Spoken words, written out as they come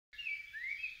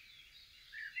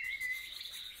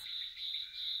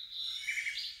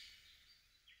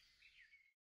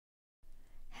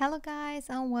Hello guys,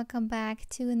 and welcome back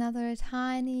to another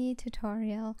tiny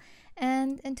tutorial.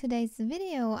 And in today's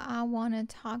video I want to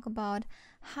talk about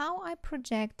how I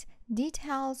project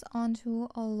details onto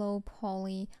a low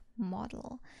poly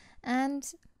model. And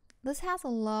this has a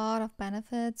lot of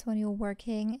benefits when you're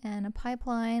working in a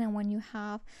pipeline and when you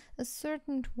have a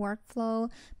certain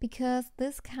workflow, because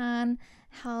this can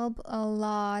help a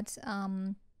lot.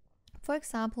 For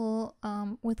example,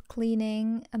 with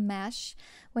cleaning a mesh,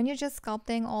 when you're just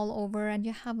sculpting all over and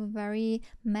you have a very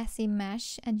messy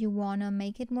mesh and you want to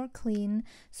make it more clean,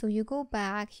 so you go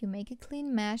back, you make a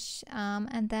clean mesh,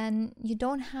 and then you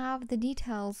don't have the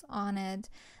details on it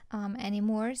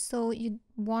anymore, so you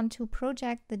want to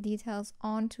project the details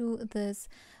onto this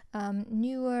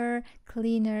newer,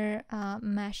 cleaner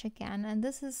mesh again, and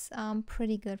this is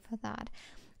pretty good for that.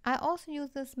 I also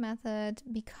use this method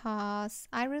because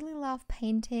I really love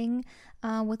painting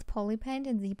with poly paint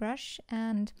and Zbrush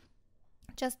and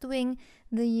just doing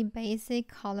the basic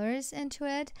colors into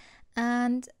it,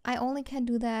 and I only can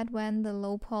do that when the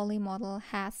low poly model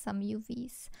has some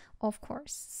UVs, of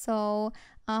course. So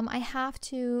I have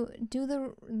to do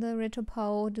the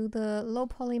retopo, do the low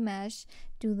poly mesh,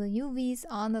 do the UVs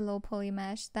on the low poly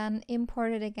mesh, then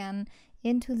import it again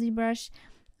into Zbrush.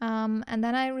 And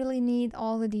then I really need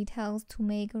all the details to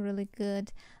make a really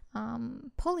good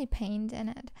poly paint in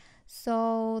it.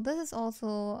 So this is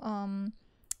also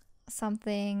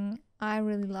something I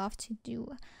really love to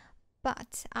do.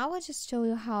 But I will just show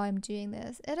you how I'm doing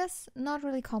this. It is not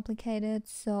really complicated,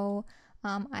 so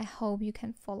I hope you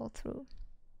can follow through.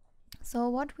 So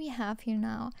what we have here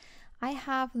now, I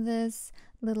have this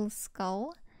little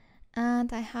skull,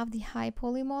 and I have the high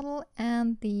poly model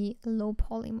and the low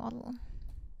poly model.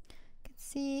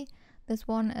 See, this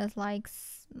one is like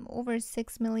over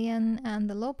 6 million and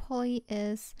the low poly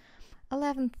is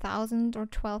 11,000 or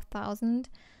 12,000.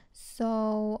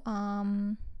 So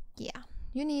yeah,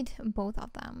 you need both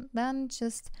of them. Then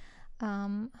just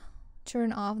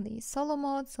turn off the solo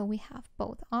mode so we have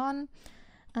both on,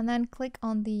 and then click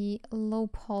on the low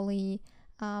poly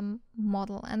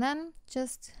model, and then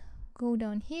just go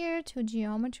down here to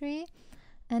geometry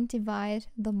and divide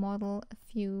the model a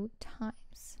few times.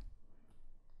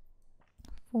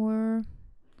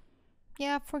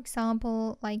 For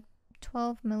example, like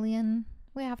 12 million,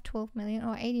 we have 12 million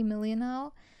or 80 million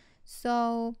now,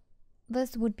 so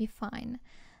this would be fine.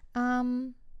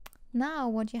 Now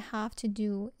what you have to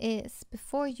do is,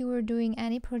 before you are doing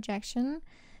any projection,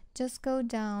 just go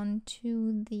down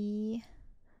to the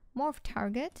Morph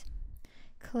Target,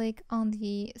 click on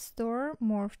the store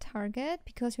Morph Target,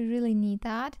 because you really need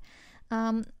that.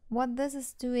 What this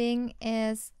is doing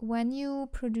is, when you're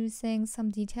producing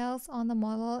some details on the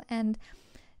model and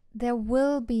there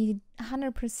will be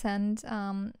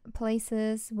 100%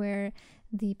 places where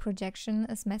the projection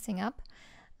is messing up,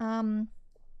 then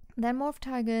Morph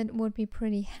Target would be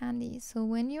pretty handy. So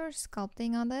when you're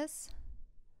sculpting on this,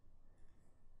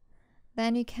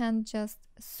 then you can just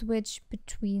switch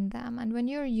between them. And when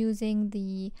you're using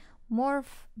the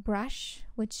Morphe Brush,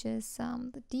 which is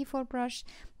the default brush,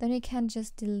 then you can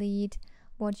just delete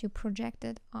what you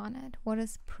projected on it, what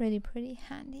is pretty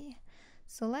handy.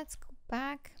 So let's go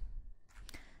back.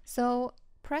 So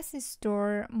press the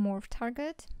store Morph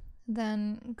Target,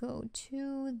 then go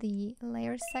to the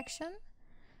layer section,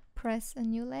 press a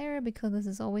new layer, because this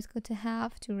is always good to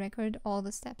have to record all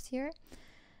the steps here,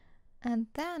 and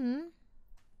then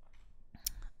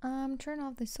turn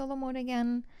off the solo mode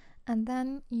again. And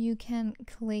then you can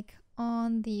click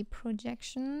on the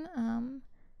projection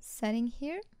setting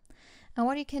here. And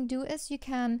what you can do is you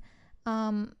can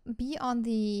be on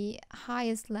the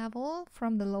highest level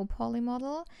from the low poly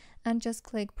model and just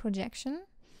click projection.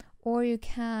 Or you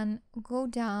can go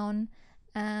down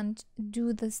and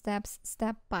do the steps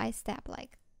step by step,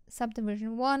 like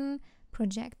subdivision 1,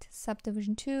 project,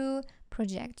 subdivision 2,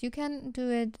 project. You can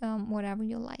do it whatever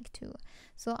you like to.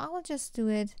 So I will just do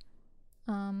it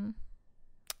on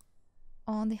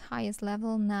the highest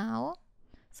level now.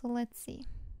 So let's see,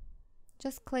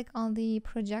 just click on the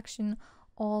projection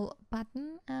all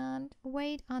button and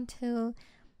wait until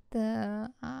the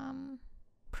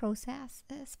process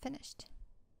is finished.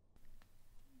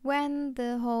 When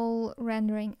the whole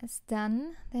rendering is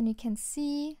done, then you can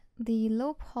see the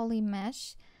low poly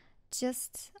mesh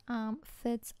just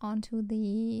fits onto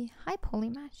the high poly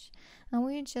mesh, and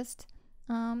we're just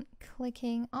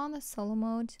clicking on the solo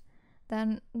mode,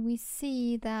 then we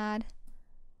see that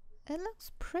it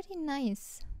looks pretty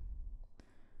nice.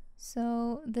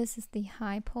 So this is the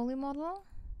high poly model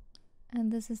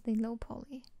and this is the low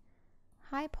poly.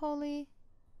 High poly,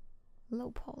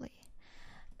 low poly.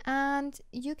 And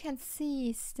you can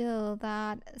see still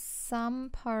that some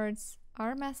parts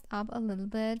are messed up a little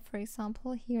bit. For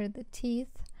example, here the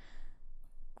teeth.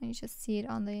 You just see it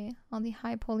on the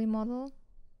high poly model.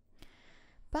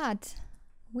 But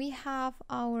we have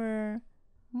our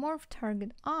Morph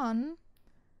Target on,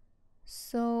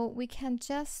 so we can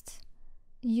just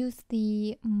use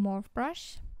the Morph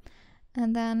Brush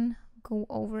and then go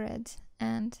over it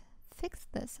and fix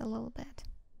this a little bit.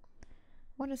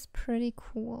 What is pretty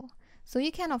cool. So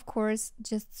you can of course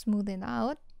just smooth it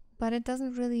out, but it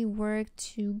doesn't really work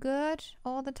too good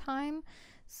all the time.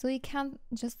 So you can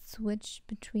just switch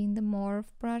between the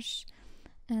Morph Brush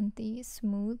and the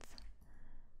smooth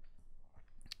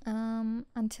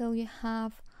until you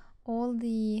have all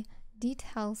the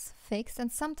details fixed.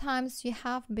 And sometimes you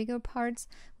have bigger parts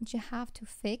which you have to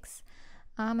fix,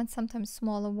 and sometimes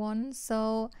smaller ones.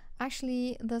 So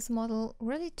actually this model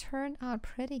really turned out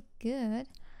pretty good.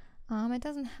 It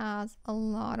doesn't have a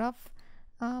lot of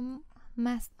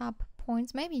messed up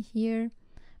points, maybe here,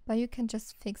 but you can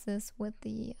just fix this with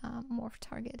the Morph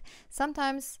Target.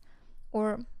 Sometimes,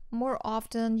 or more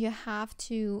often, you have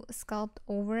to sculpt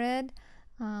over it,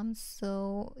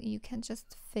 so you can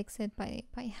just fix it by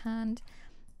hand.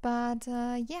 But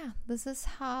yeah, this is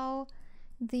how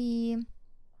the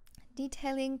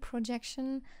detailing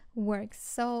projection works.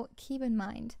 So keep in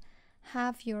mind,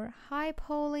 have your high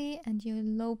poly and your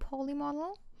low poly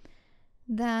model,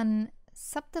 then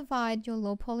subdivide your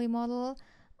low poly model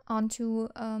onto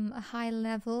a high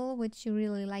level which you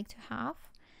really like to have,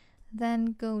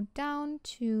 then go down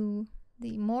to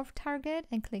the Morph Target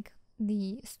and click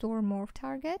the Store Morph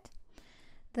Target,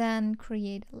 then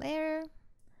create a layer,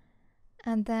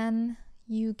 and then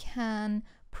you can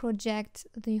project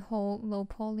the whole low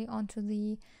poly onto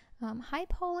the high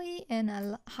poly in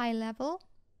a high level,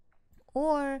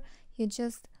 or you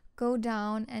just go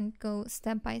down and go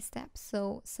step by step.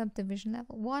 So subdivision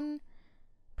level 1,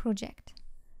 project,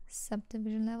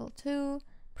 subdivision level 2,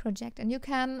 project, and you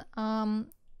can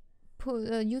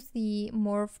use the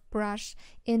Morph brush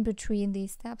in between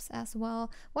these steps as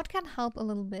well, what can help a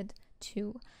little bit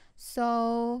too.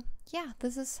 So yeah,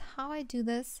 this is how I do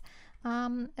this.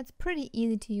 It's pretty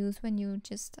easy to use when you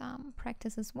just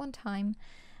practice this one time.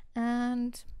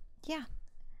 And yeah,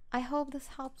 I hope this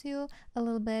helped you a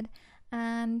little bit,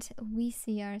 and we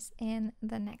see us in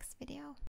the next video.